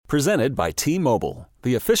Presented by T-Mobile,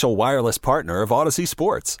 the official wireless partner of Odyssey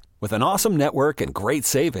Sports. With an awesome network and great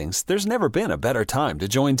savings, there's never been a better time to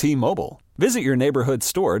join T-Mobile. Visit your neighborhood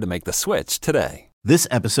store to make the switch today. This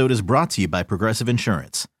episode is brought to you by Progressive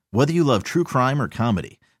Insurance. Whether you love true crime or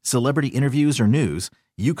comedy, celebrity interviews or news,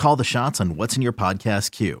 you call the shots on what's in your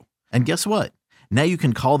podcast queue. And guess what? Now you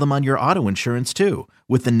can call them on your auto insurance too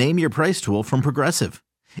with the Name Your Price tool from Progressive.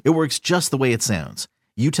 It works just the way it sounds.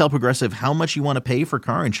 You tell Progressive how much you want to pay for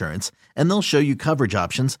car insurance, and they'll show you coverage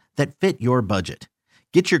options that fit your budget.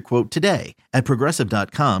 Get your quote today at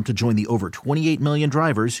Progressive.com to join the over 28 million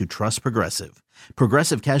drivers who trust Progressive.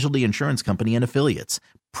 Progressive Casualty Insurance Company and Affiliates.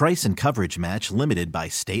 Price and coverage match limited by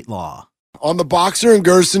state law. On the Boxer and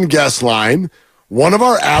Gerson guest line, one of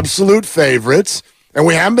our absolute favorites, and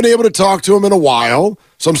we haven't been able to talk to him in a while,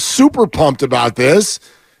 so I'm super pumped about this.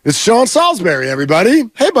 It's Sean Salisbury,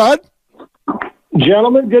 everybody. Hey, bud.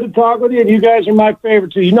 Gentlemen, good to talk with you, and you guys are my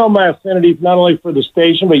favorite, too. You know my affinity not only for the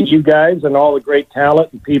station, but you guys and all the great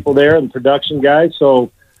talent and people there and production guys.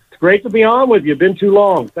 So it's great to be on with you. Been too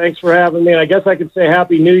long. Thanks for having me. And I guess I could say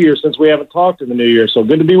Happy New Year since we haven't talked in the New Year. So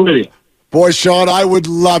good to be with you. Boy, Sean, I would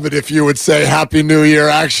love it if you would say Happy New Year,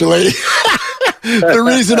 actually. The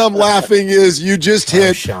reason I'm laughing is you just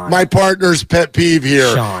hit my partner's pet peeve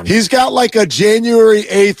here. Sean. He's got like a January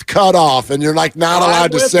 8th cutoff, and you're like not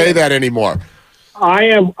allowed to say that anymore. I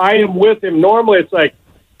am with him. Normally it's like,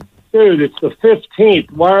 dude, it's the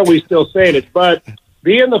 15th. Why are we still saying it? But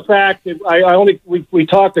being the fact that we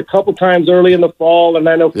talked a couple times early in the fall, and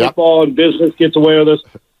I know football and business gets away with us.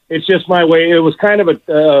 It's just my way. It was kind of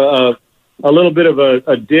a little bit of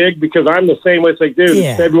a dig because I'm the same way. It's like, dude,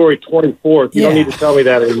 it's February 24th. You don't need to tell me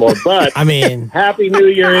that anymore. But I mean, Happy New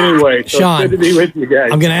Year anyway. So Sean, it's good to be with you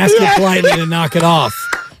guys. I'm going to ask you politely to knock it off.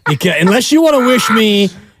 Because unless you want to wish me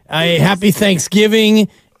a happy Thanksgiving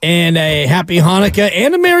and a happy Hanukkah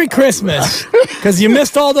and a Merry Christmas, because you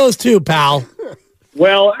missed all those too, pal.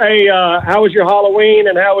 Well, hey, how was your Halloween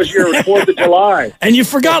and how was your 4th of July? And you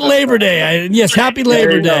forgot Labor Day. Yes, happy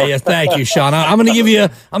Labor Day. Yes, thank you, Sean. I'm going to give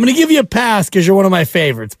you a pass because you're one of my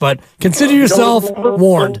favorites, but consider yourself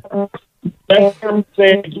warned. We're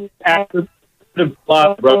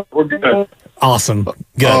good. Awesome. Good.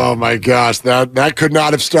 Oh, my gosh. That could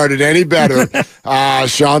not have started any better.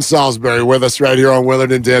 Sean Salisbury with us right here on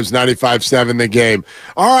Willard and Dibs, 95.7 The Game.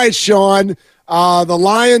 All right, Sean. The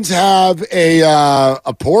Lions have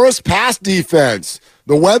a porous pass defense.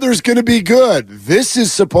 The weather's going to be good. This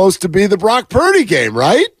is supposed to be the Brock Purdy game,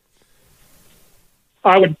 right?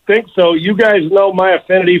 I would think so. You guys know my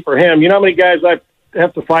affinity for him. You know how many guys I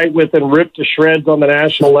have to fight with and rip to shreds on the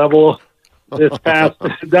national level this past,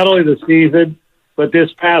 not only the season, but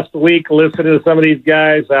this past week, listening to some of these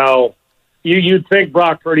guys, how you'd think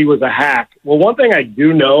Brock Purdy was a hack. Well, one thing I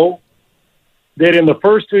do know, that in the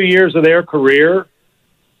first 2 years of their career,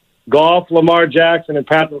 Goff, Lamar Jackson, and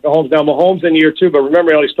Patrick Mahomes. Now, Mahomes in year 2, but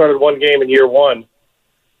remember, he only started one game in year 1.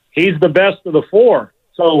 He's the best of the 4.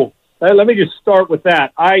 So let me just start with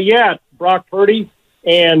that. Brock Purdy,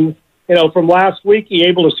 and, from last week, he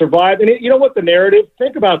able to survive. And you know what the narrative?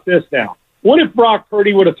 Think about this now. What if Brock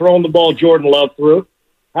Purdy would have thrown the ball Jordan Love through?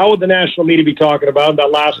 How would the national media be talking about the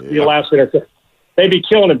last interception? They'd be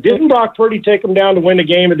killing him. Didn't Brock Purdy take him down to win the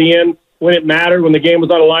game at the end? When it mattered, when the game was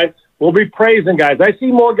on the line, we'll be praising guys. I see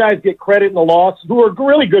more guys get credit in the loss who are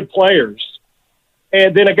really good players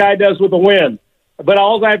and than a guy does with a win. But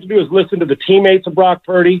all I have to do is listen to the teammates of Brock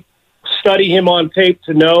Purdy, study him on tape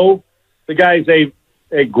to know the guy's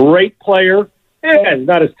a great player. And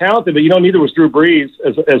not as talented, but neither was Drew Brees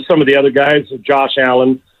as some of the other guys, Josh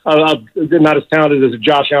Allen. Not as talented as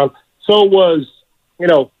Josh Allen. So was,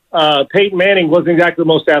 Peyton Manning wasn't exactly the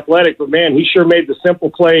most athletic, but, man, he sure made the simple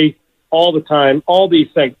play all the time, all these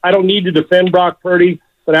things. I don't need to defend Brock Purdy,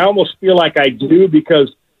 but I almost feel like I do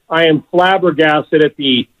because I am flabbergasted at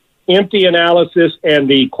the empty analysis and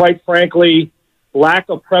the, quite frankly, lack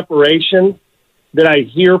of preparation that I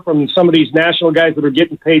hear from some of these national guys that are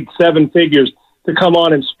getting paid 7 figures to come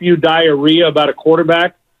on and spew diarrhea about a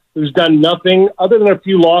quarterback who's done nothing other than a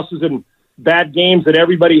few losses and bad games that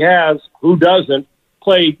everybody has. Who doesn't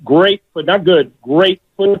play great, but not good, great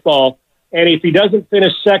football? And if he doesn't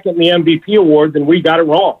finish second in the MVP award, then we got it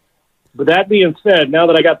wrong. But that being said, now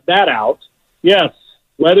that I got that out, yes,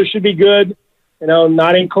 weather should be good.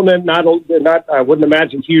 Not inclement, not I wouldn't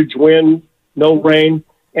imagine huge wind, no rain,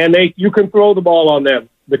 and you can throw the ball on them.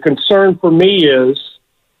 The concern for me is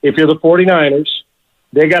if you're the 49ers,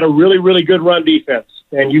 they got a really, really good run defense,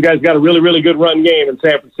 and you guys got a really, really good run game in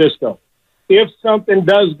San Francisco. If something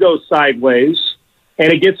does go sideways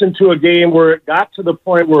and it gets into a game where it got to the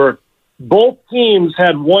point where both teams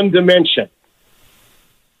had one dimension,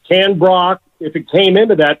 Can Brock, if it came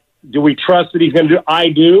into that, do we trust that he's going to do? I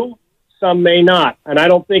do. Some may not. And I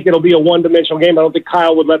don't think it'll be a one-dimensional game. I don't think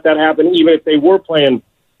Kyle would let that happen, even if they were playing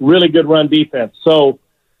really good run defense. So,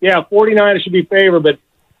 yeah, 49ers should be favored, but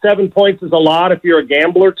 7 points is a lot if you're a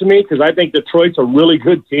gambler to me, because I think Detroit's a really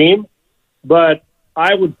good team. But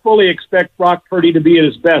I would fully expect Brock Purdy to be at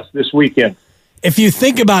his best this weekend. If you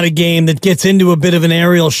think about a game that gets into a bit of an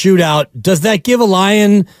aerial shootout, does that give the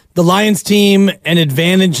Lions team an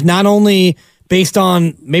advantage, not only based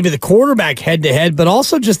on maybe the quarterback head-to-head, but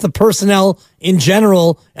also just the personnel in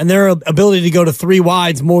general and their ability to go to three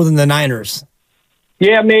wides more than the Niners?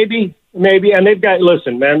 Yeah, maybe. And they've got,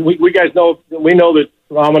 listen, man, we guys know, we know that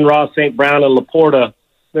Amon-Ra, St. Brown, and Laporta have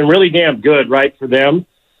been really damn good, right, for them.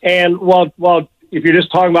 And while if you're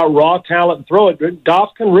just talking about raw talent and throw it,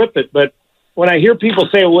 Goff can rip it. But when I hear people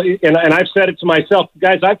say, well, and I've said it to myself,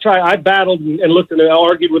 guys, I battled and looked and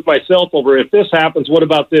argued with myself over, if this happens, what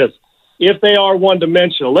about this? If they are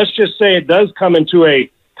one-dimensional, let's just say it does come into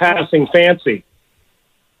a passing fancy.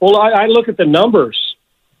 Well, I look at the numbers,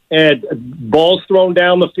 and balls thrown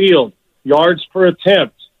down the field, yards per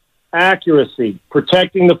attempt, accuracy,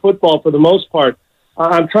 protecting the football for the most part.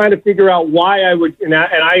 I'm trying to figure out why I would,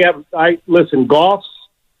 listen, Goff's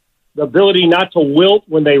the ability not to wilt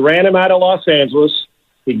when they ran him out of Los Angeles.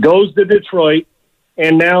 He goes to Detroit,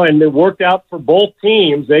 and it worked out for both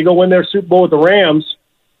teams. They go win their Super Bowl with the Rams,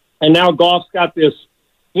 and now Goff's got this,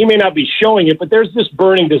 he may not be showing it, but there's this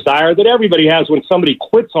burning desire that everybody has when somebody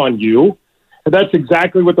quits on you. And that's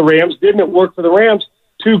exactly what the Rams did, and it worked for the Rams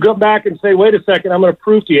to go back and say, wait a second, I'm going to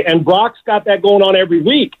prove to you. And Brock's got that going on every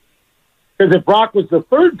week. Because if Brock was the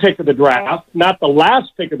third pick of the draft, not the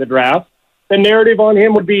last pick of the draft, the narrative on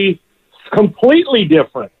him would be completely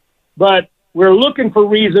different. But we're looking for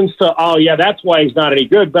reasons to, oh, yeah, that's why he's not any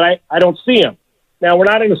good, but I don't see him. Now, we're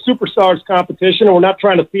not in a superstars competition, and we're not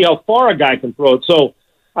trying to see how far a guy can throw it. So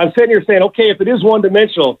I'm sitting here saying, okay, if it is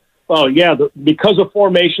one-dimensional, well, yeah, because of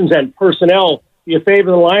formations and personnel, do you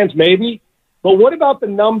favor the Lions? Maybe. But what about the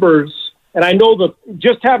numbers? And I know that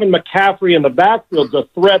just having McCaffrey in the backfield is a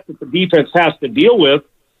threat that the defense has to deal with,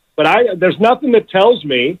 but there's nothing that tells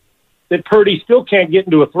me that Purdy still can't get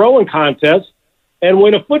into a throwing contest and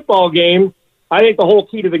win a football game. I think the whole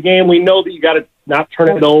key to the game, we know that you got to not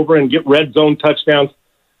turn it over and get red zone touchdowns.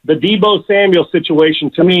 The Deebo Samuel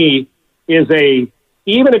situation, to me, is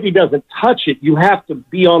even if he doesn't touch it, you have to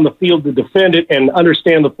be on the field to defend it and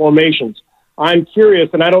understand the formations. I'm curious,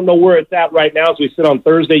 and I don't know where it's at right now as we sit on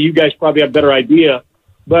Thursday. You guys probably have a better idea.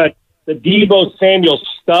 But the Deebo Samuel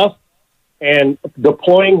stuff and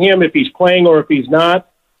deploying him if he's playing or if he's not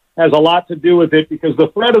has a lot to do with it, because the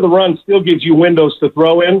threat of the run still gives you windows to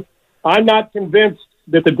throw in. I'm not convinced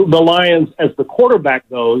that the Lions, as the quarterback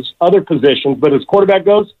goes, other positions, but as quarterback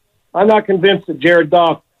goes, I'm not convinced that Jared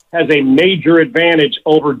Goff has a major advantage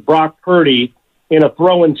over Brock Purdy in a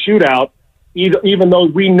throw-in shootout, even though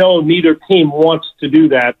we know neither team wants to do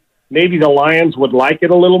that. Maybe the Lions would like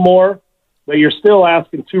it a little more, but you're still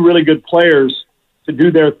asking two really good players to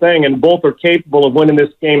do their thing, and both are capable of winning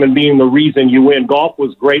this game and being the reason you win. Goff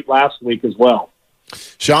was great last week as well.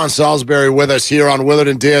 Sean Salisbury with us here on Willard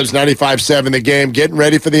and Dibs, 95.7 The Game, getting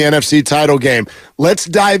ready for the NFC title game. Let's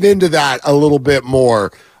dive into that a little bit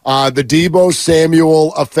more. The Deebo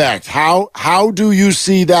Samuel effect. How do you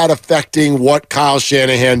see that affecting what Kyle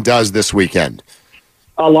Shanahan does this weekend?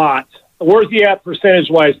 A lot. Where's he at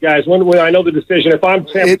percentage-wise, guys? When I know the decision, if I'm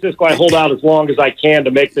San Francisco, I hold out as long as I can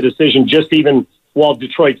to make the decision, just even while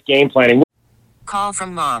Detroit's game planning. Call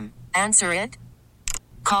from mom. Answer it.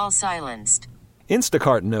 Call silenced.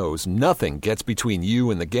 Instacart knows nothing gets between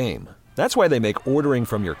you and the game. That's why they make ordering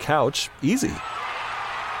from your couch easy.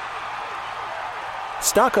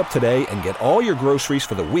 Stock up today and get all your groceries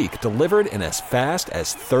for the week delivered in as fast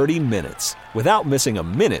as 30 minutes without missing a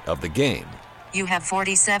minute of the game. You have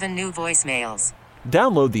 47 new voicemails.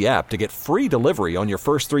 Download the app to get free delivery on your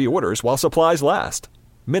first 3 orders while supplies last.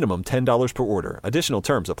 Minimum $10 per order. Additional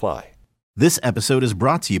terms apply. This episode is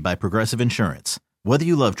brought to you by Progressive Insurance. Whether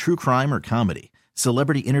you love true crime or comedy,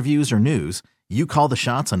 celebrity interviews or news, you call the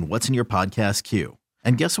shots on what's in your podcast queue.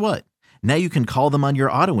 And guess what? Now you can call them on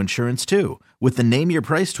your auto insurance too with the Name Your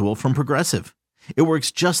Price tool from Progressive. It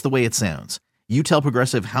works just the way it sounds. You tell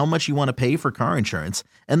Progressive how much you want to pay for car insurance,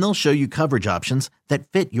 and they'll show you coverage options that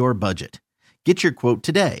fit your budget. Get your quote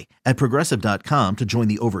today at Progressive.com to join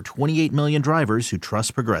the over 28 million drivers who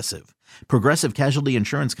trust Progressive. Progressive Casualty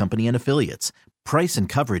Insurance Company and Affiliates. Price and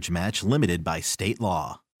coverage match limited by state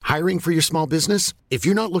law. Hiring for your small business? If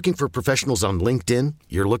you're not looking for professionals on LinkedIn,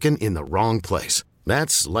 you're looking in the wrong place.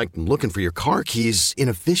 That's like looking for your car keys in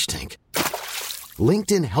a fish tank.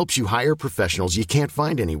 LinkedIn helps you hire professionals you can't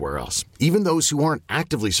find anywhere else, even those who aren't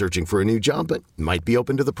actively searching for a new job but might be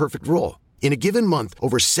open to the perfect role. In a given month,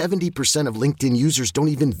 over 70% of LinkedIn users don't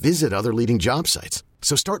even visit other leading job sites.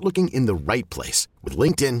 So start looking in the right place. With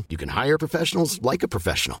LinkedIn, you can hire professionals like a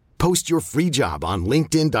professional. Post your free job on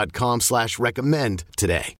linkedin.com/recommend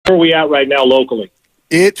today. Where are we at right now locally?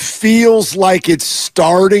 It feels like it's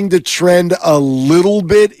starting to trend a little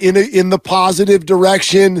bit in the positive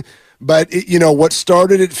direction. But, what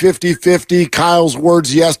started at 50-50, Kyle's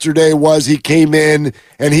words yesterday was he came in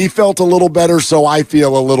and he felt a little better, so I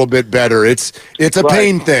feel a little bit better. It's a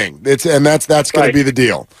pain thing. That's going to be the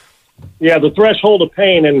deal. Yeah, the threshold of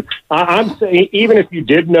pain. And I'm saying, even if you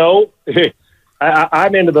did know,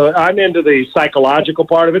 I'm into the psychological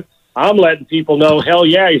part of it. I'm letting people know, hell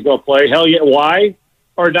yeah, he's going to play. Hell yeah. Why?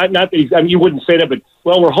 Or not that he's, you wouldn't say that, but,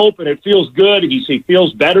 well, we're hoping it feels good. He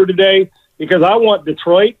feels better today, because I want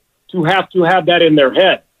Detroit to have that in their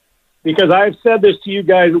head. Because I've said this to you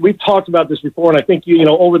guys, we've talked about this before, and I think,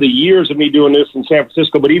 over the years of me doing this in San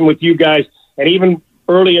Francisco, but even with you guys, and even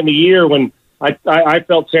early in the year when I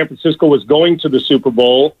felt San Francisco was going to the Super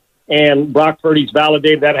Bowl, and Brock Purdy's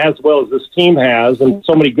validated that as well as this team has, and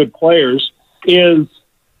so many good players, is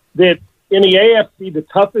that in the AFC, the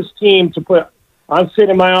toughest team to put, I'm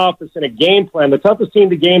sitting in my office in a game plan, the toughest team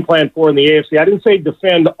to game plan for in the AFC, I didn't say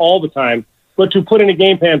defend all the time, but to put in a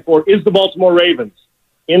game plan for is the Baltimore Ravens.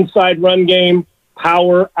 Inside run game,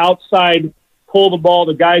 power, outside, pull the ball.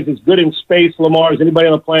 The guy's as good in space, Lamar, as anybody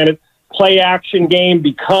on the planet. Play action game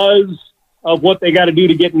because of what they got to do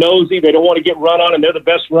to get nosy. They don't want to get run on, and they're the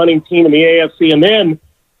best running team in the AFC. And then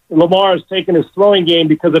Lamar has taken his throwing game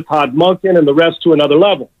because of Todd Monken and the rest to another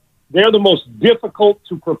level. They're the most difficult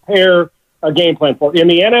to prepare a game plan for. In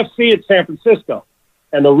the NFC, it's San Francisco.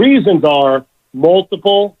 And the reasons are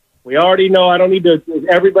multiple. We already know, I don't need to,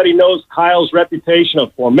 everybody knows Kyle's reputation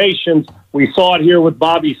of formations. We saw it here with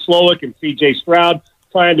Bobby Slowick and C.J. Stroud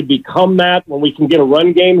trying to become that when we can get a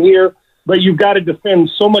run game here. But you've got to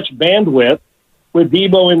defend so much bandwidth with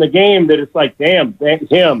Debo in the game that it's like, damn,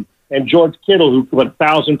 him and George Kittle, who put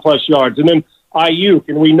 1,000-plus yards. And then Ayuk,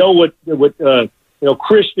 and we know what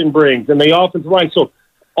Christian brings, and the offensive line. So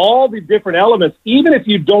all the different elements, even if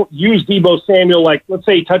you don't use Debo Samuel, like let's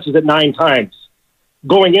say he touches it 9 times,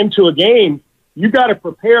 going into a game, you got to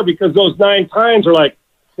prepare, because those 9 times are like,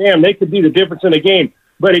 damn, they could be the difference in a game.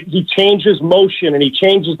 But he changes motion, and he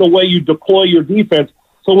changes the way you deploy your defense.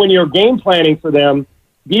 So when you're game planning for them,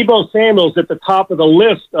 Debo Samuel's at the top of the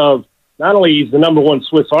list of not only he's the number 1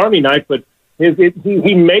 Swiss Army knife, but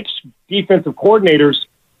he makes defensive coordinators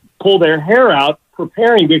pull their hair out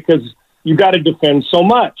preparing, because you got to defend so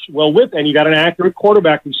much. Well, and you got an accurate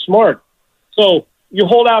quarterback who's smart. So you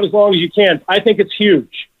hold out as long as you can. I think it's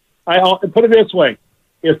huge. I'll put it this way.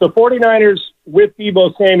 If the 49ers with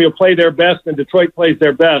Debo Samuel play their best and Detroit plays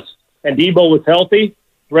their best and Debo was healthy,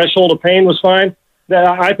 threshold of pain was fine, then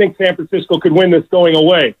I think San Francisco could win this going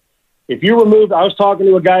away. If you remove, I was talking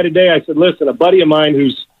to a guy today, I said, listen, a buddy of mine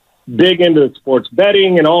who's big into sports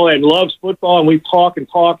betting and all that, and loves football, and we talk,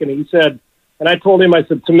 and he said, and I told him, I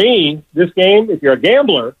said, to me, this game, if you're a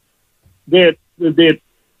gambler, that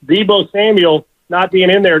Debo Samuel not being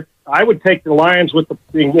in there, I would take the Lions with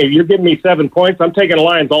if you're giving me 7 points, I'm taking the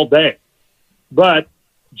Lions all day. But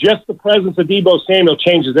just the presence of Debo Samuel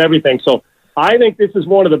changes everything. So I think this is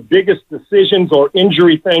one of the biggest decisions or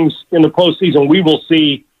injury things in the postseason we will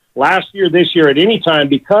see last year, this year, at any time,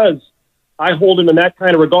 because I hold him in that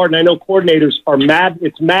kind of regard, and I know coordinators are mad.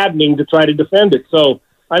 It's maddening to try to defend it. So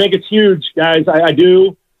I think it's huge, guys. I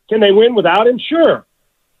do. Can they win without him? Sure.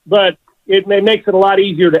 But it makes it a lot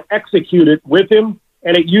easier to execute it with him,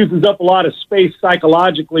 and it uses up a lot of space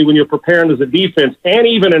psychologically when you're preparing as a defense. And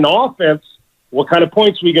even an offense, what kind of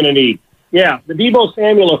points are we going to need? Yeah, the Debo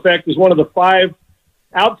Samuel effect is one of the 5.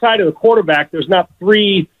 Outside of the quarterback, there's not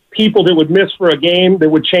 3 people that would miss for a game that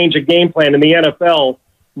would change a game plan in the NFL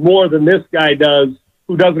more than this guy does,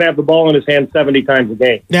 who doesn't have the ball in his hand 70 times a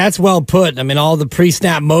game. That's well put. I mean, all the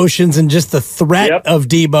pre-snap motions and just the threat of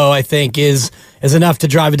Debo, I think, is enough to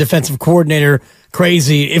drive a defensive coordinator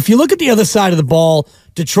crazy. If you look at the other side of the ball,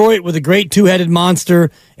 Detroit with a great 2-headed monster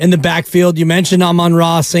in the backfield. You mentioned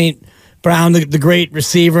Amon-Ra St. Brown, the great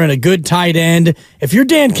receiver, and a good tight end. If you're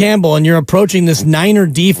Dan Campbell and you're approaching this Niner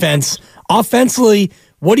defense offensively,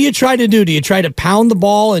 what do you try to do? Do you try to pound the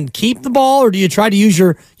ball and keep the ball, or do you try to use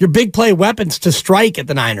your big play weapons to strike at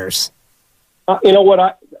the Niners? You know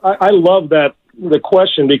what? I love the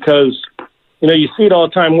question, because, you see it all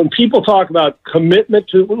the time. When people talk about commitment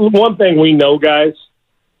to one thing, we know, guys,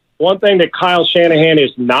 one thing that Kyle Shanahan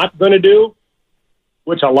is not going to do,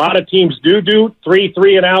 which a lot of teams do 3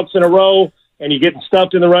 and outs in a row, and you're getting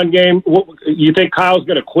stuffed in the run game, you think Kyle's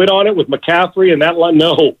going to quit on it with McCaffrey and that line?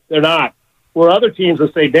 No, they're not. Where other teams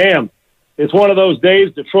will say, damn, it's one of those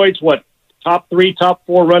days. Detroit's top 3, top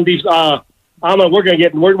 4 run defense. We're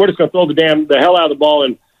just going to throw the hell out of the ball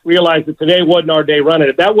and realize that today wasn't our day running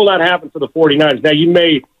it. That will not happen for the 49ers. Now,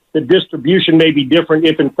 the distribution may be different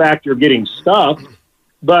if, in fact, you're getting stuffed.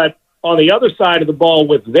 But on the other side of the ball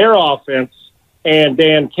with their offense and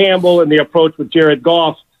Dan Campbell and the approach with Jared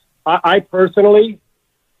Goff, I personally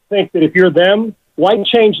think that if you're them, why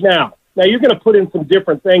change now? Now, you're going to put in some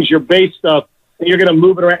different things, your base stuff, and you're going to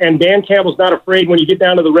move it around. And Dan Campbell's not afraid when you get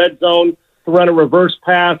down to the red zone to run a reverse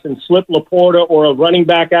pass and slip Laporta or a running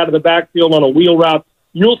back out of the backfield on a wheel route.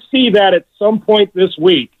 You'll see that at some point this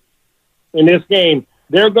week in this game.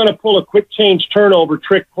 They're going to pull a quick change turnover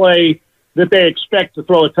trick play that they expect to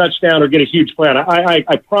throw a touchdown or get a huge play on.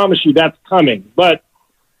 I promise you that's coming. But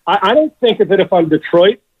I don't think that if I'm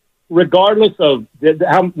Detroit, regardless of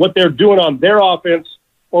what they're doing on their offense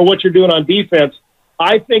or what you're doing on defense,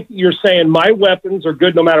 I think you're saying my weapons are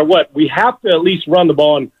good no matter what. We have to at least run the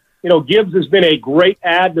ball. And, Gibbs has been a great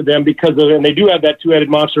add to them and they do have that two-headed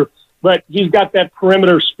monster, but he's got that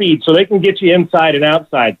perimeter speed, so they can get you inside and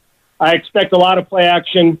outside. I expect a lot of play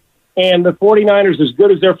action, and the 49ers, as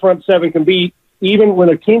good as their front seven can be, even when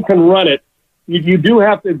a team can run it, you do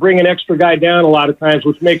have to bring an extra guy down a lot of times,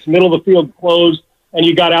 which makes middle of the field closed, and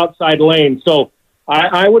you got outside lanes. So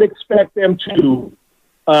I would expect them to,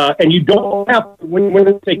 and you don't have to, when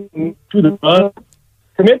they're taking to the run,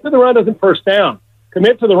 commit to the run doesn't first down.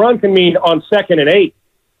 Commit to the run can mean on 2nd and 8,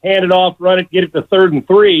 hand it off, run it, get it to 3rd and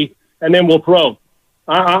 3, and then we'll throw.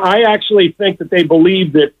 I actually think that they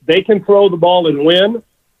believe that they can throw the ball and win.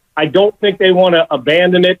 I don't think they want to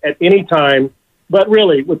abandon it at any time. But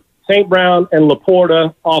really, with St. Brown and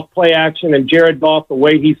Laporta off play action and Jared Goff, the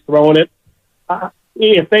way he's throwing it,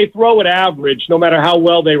 if they throw it average, no matter how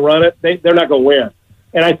well they run it, they're not going to win.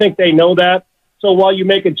 And I think they know that. So while you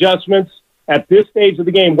make adjustments at this stage of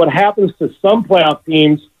the game, what happens to some playoff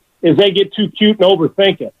teams is they get too cute and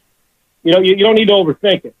overthink it. You don't need to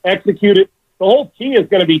overthink it. Execute it. The whole key is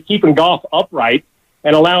going to be keeping Goff upright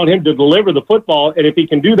and allowing him to deliver the football. And if he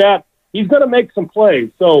can do that, he's going to make some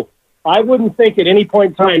plays. So I wouldn't think at any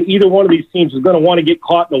point in time either one of these teams is going to want to get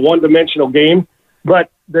caught in a one-dimensional game.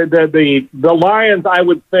 But the Lions, I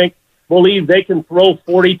would think, believe they can throw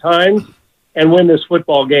 40 times and win this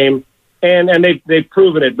football game, and they've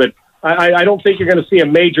proven it. But I don't think you're going to see a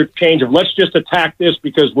major change of let's just attack this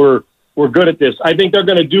because we're good at this. I think they're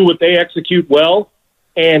going to do what they execute well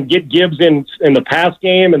and get Gibbs in the pass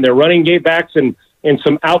game and their running game backs and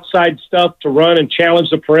some outside stuff to run and challenge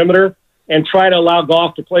the perimeter and try to allow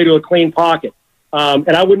Goff to play to a clean pocket. And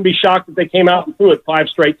I wouldn't be shocked if they came out and threw it 5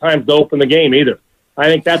 straight times to open the game either. I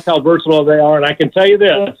think that's how versatile they are. And I can tell you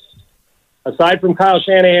this, aside from Kyle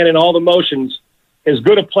Shanahan and all the motions, as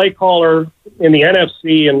good a play caller in the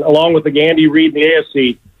NFC and along with the Andy Reid in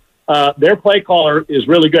the AFC, their play caller is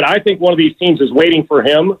really good. I think one of these teams is waiting for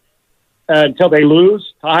him until they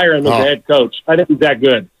lose to hire him as the head coach. I think he's that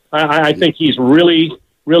good. I think he's really,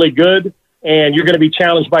 really good, and you're going to be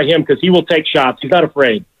challenged by him because he will take shots. He's not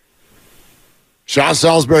afraid. Sean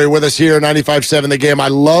Salisbury with us here, 95.7 The Game. I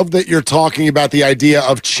love that you're talking about the idea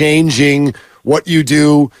of changing what you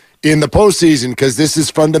do in the postseason, because this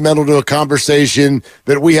is fundamental to a conversation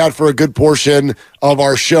that we had for a good portion of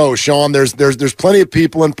our show. Sean, there's plenty of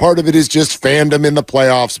people, and part of it is just fandom in the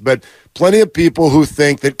playoffs, but plenty of people who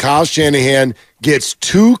think that Kyle Shanahan gets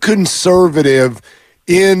too conservative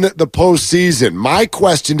in the postseason. My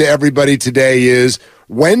question to everybody today is,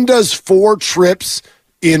 when does 4 trips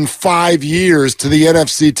in 5 years to the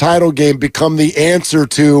NFC title game become the answer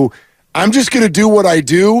to, I'm just going to do what I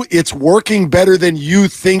do, it's working better than you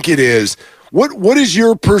think it is? What is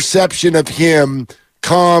your perception of him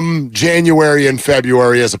come January and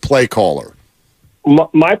February as a play caller?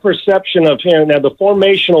 My perception of him, now the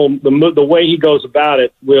formational, the way he goes about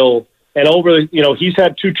it will, and over, he's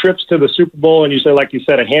had 2 trips to the Super Bowl, and like you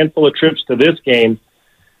said, a handful of trips to this game.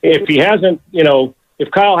 If he hasn't,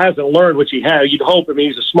 if Kyle hasn't learned, which he has, you'd hope,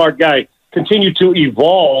 he's a smart guy, continue to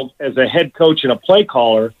evolve as a head coach and a play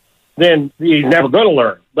caller, then he's never going to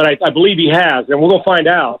learn. But I believe he has, and we're going to find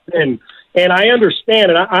out. And I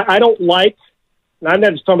understand, and I don't like, and I'm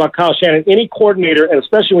not just talking about Kyle Shanahan, any coordinator, and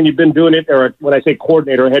especially when you've been doing it, or when I say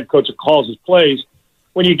coordinator, a head coach that calls his plays,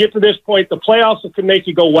 when you get to this point, the playoffs can make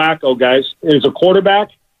you go wacko, guys. As a quarterback,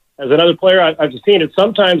 as another player, I've seen it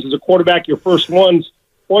sometimes as a quarterback, your first ones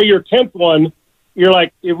or your 10th one, you're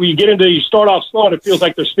like, you start off slow and it feels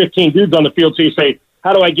like there's 15 dudes on the field, so you say,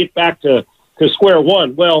 how do I get back to square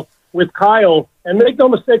one? Well, with Kyle, and make no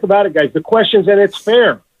mistake about it, guys, the questions, and it's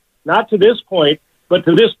fair. not to this point, but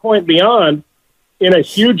to this point beyond, in a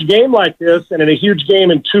huge game like this and in a huge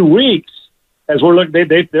game in 2 weeks, as we're looking,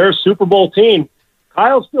 they're a Super Bowl team.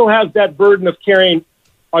 Kyle still has that burden of carrying,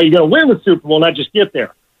 are you going to win the Super Bowl, not just get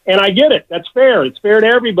there? And I get it. That's fair. It's fair to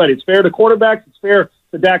everybody. It's fair to quarterbacks. It's fair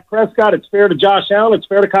to Dak Prescott. It's fair to Josh Allen. It's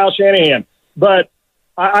fair to Kyle Shanahan. But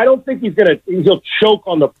I don't think he'll choke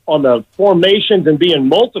on the formations and being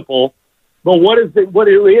multiple. But what it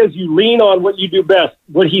is, you lean on what you do best,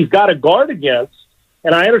 what he's got to guard against.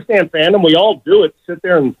 And I understand fandom. We all do it. Sit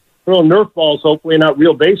there and throw Nerf balls, hopefully not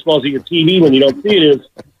real baseballs at your TV when you don't see it,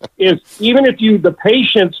 is even if the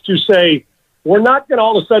patience to say, we're not going to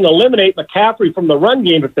all of a sudden eliminate McCaffrey from the run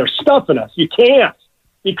game if they're stuffing us. You can't,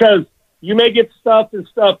 because you may get stuffed,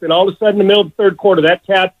 and all of a sudden in the middle of the third quarter, that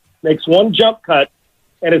cat makes one jump cut,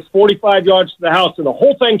 and it's 45 yards to the house, and the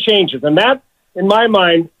whole thing changes. And that, in my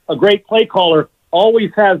mind, a great play caller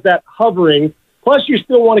always has that hovering. Plus, you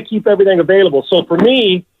still want to keep everything available. So for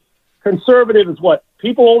me, conservative is what?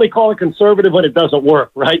 People only call it conservative when it doesn't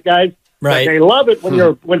work, right, guys? Right. But they love it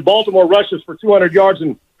when Baltimore rushes for 200 yards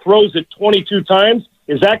and throws it 22 times.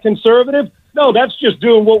 Is that conservative? No, that's just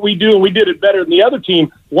doing what we do, and we did it better than the other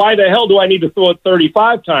team. Why the hell do I need to throw it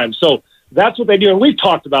 35 times? So that's what they do, and we've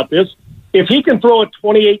talked about this. If he can throw it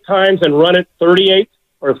 28 times and run it 38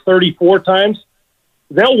 or 34 times,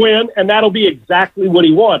 they'll win, and that'll be exactly what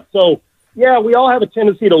he wants. So, yeah, we all have a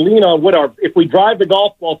tendency to lean on if we drive the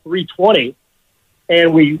golf ball 320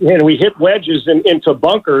 and we hit wedges into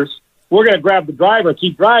bunkers, we're going to grab the driver and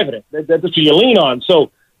keep driving it. That's what you lean on.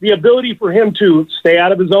 So the ability for him to stay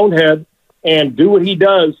out of his own head and do what he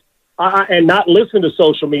does and not listen to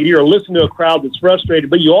social media or listen to a crowd that's frustrated.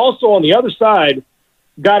 But you also, on the other side,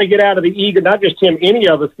 got to get out of the ego, not just him, any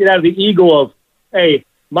of us, get out of the ego of, hey,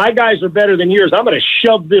 my guys are better than yours. I'm going to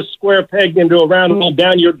shove this square peg into a round hole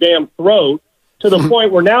down your damn throat, to the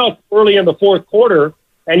point where now it's early in the fourth quarter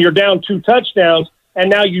and you're down 2 touchdowns, and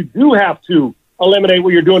now you do have to eliminate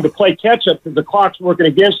what you're doing to play catch-up because the clock's working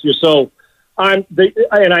against you. So and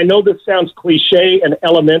I know this sounds cliche and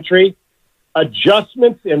elementary,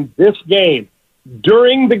 adjustments in this game,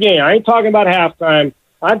 during the game, I ain't talking about halftime,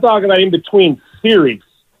 I'm talking about in between series,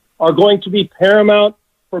 are going to be paramount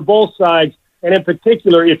for both sides. And in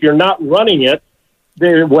particular, if you're not running it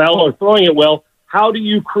well or throwing it well, how do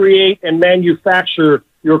you create and manufacture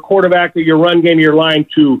your quarterback or your run game, your line,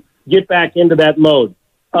 to get back into that mode?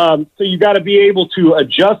 So you got to be able to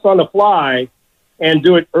adjust on the fly and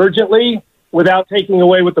do it urgently without taking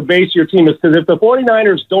away what the base of your team is. Because if the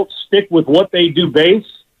 49ers don't stick with what they do base,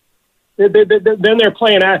 then they're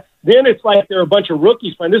playing at. Then it's like they're a bunch of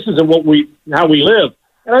rookies playing. This isn't how we live.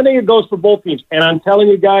 And I think it goes for both teams. And I'm telling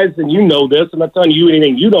you guys, and you know this, I'm not telling you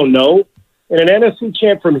anything you don't know. In an NFC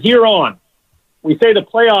champ from here on, we say the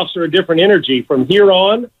playoffs are a different energy. From here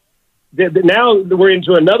on, now we're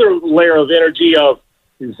into another layer of energy of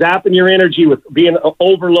zapping your energy with being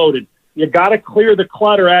overloaded. You got to clear the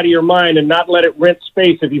clutter out of your mind and not let it rent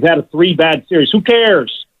space if you've had a 3 bad series. Who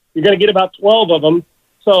cares? You're going to get about 12 of them.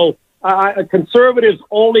 So conservatives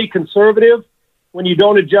only conservative when you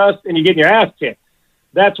don't adjust and you get your ass kicked.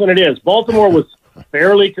 That's when it is. Baltimore was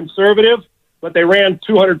fairly conservative, but they ran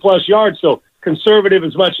 200-plus yards, so conservative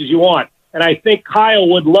as much as you want. And I think Kyle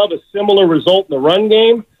would love a similar result in the run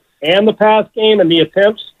game and the pass game and the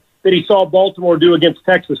attempts that he saw Baltimore do against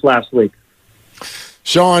Texas last week.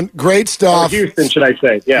 Sean, great stuff. Or Houston, should I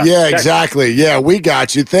say. Yeah, Texas. Exactly. Yeah, we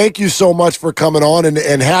got you. Thank you so much for coming on,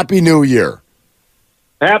 and Happy New Year.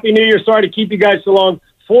 Happy New Year. Sorry to keep you guys so long.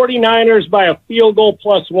 49ers by a field goal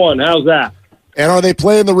 +1. How's that? And are they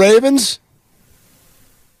playing the Ravens?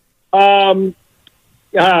 You'd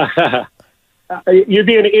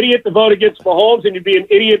be an idiot to vote against Mahomes, and you'd be an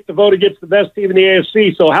idiot to vote against the best team in the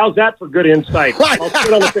AFC. So how's that for good insight? I'll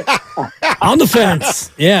sit on the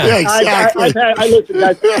fence. Yeah, exactly. I listen,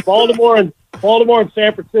 guys. Baltimore and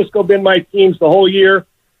San Francisco have been my teams the whole year.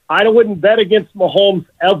 I wouldn't bet against Mahomes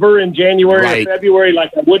ever in January or February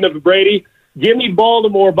like I wouldn't have Brady. Give me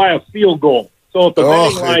Baltimore by a field goal. So if the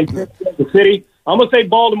betting line hits the city, I'm going to say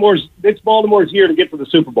it's Baltimore's year to get to the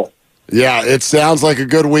Super Bowl. Yeah, it sounds like a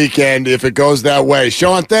good weekend if it goes that way.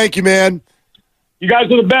 Sean, thank you, man. You guys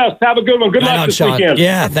are the best. Have a good one. Good luck this weekend.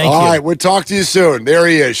 Yeah, thank you. All right, we'll talk to you soon. There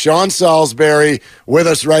he is, Sean Salisbury, with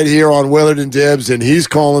us right here on Willard and Dibs, and he's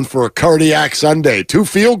calling for a cardiac Sunday, 2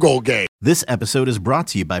 field goal game. This episode is brought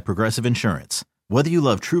to you by Progressive Insurance. Whether you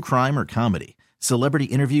love true crime or comedy, celebrity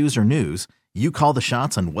interviews or news, you call the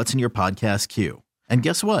shots on what's in your podcast queue. And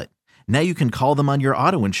guess what? Now you can call them on your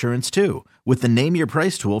auto insurance too with the Name Your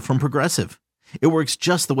Price tool from Progressive. It works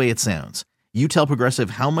just the way it sounds. You tell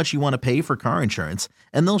Progressive how much you want to pay for car insurance,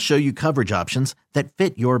 and they'll show you coverage options that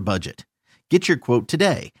fit your budget. Get your quote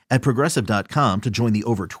today at Progressive.com to join the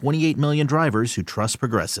over 28 million drivers who trust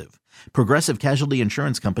Progressive. Progressive Casualty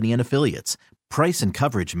Insurance Company and Affiliates. Price and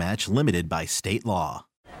coverage match limited by state law.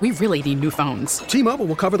 We really need new phones. T-Mobile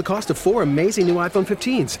will cover the cost of 4 amazing new iPhone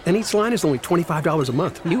 15s, and each line is only $25 a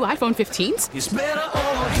month. New iPhone 15s? It's better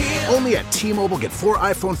over here. Only at T-Mobile, get 4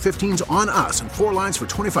 iPhone 15s on us and 4 lines for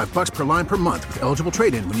 $25 per line per month with eligible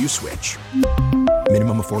trade-in when you switch.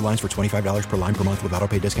 Minimum of 4 lines for $25 per line per month with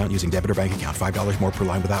autopay discount using debit or bank account. $5 more per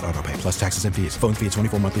line without autopay, plus taxes and fees. Phone fee at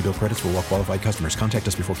 24 monthly bill credits for well-qualified customers. Contact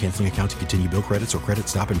us before canceling account to continue bill credits or credit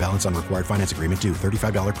stop and balance on required finance agreement due.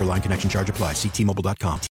 $35 per line connection charge applies. See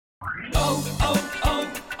T-Mobile.com.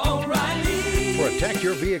 O'Reilly. Protect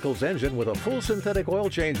your vehicle's engine with a full synthetic oil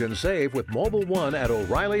change and save with Mobile One at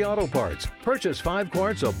O'Reilly Auto Parts. Purchase 5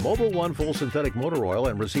 quarts of Mobile One full synthetic motor oil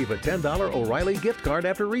and receive a $10 O'Reilly gift card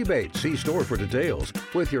after rebate. See store for details.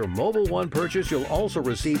 With your Mobile One purchase, you'll also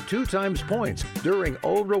receive 2 times points during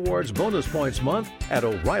O Rewards Bonus Points Month at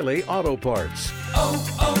O'Reilly Auto Parts.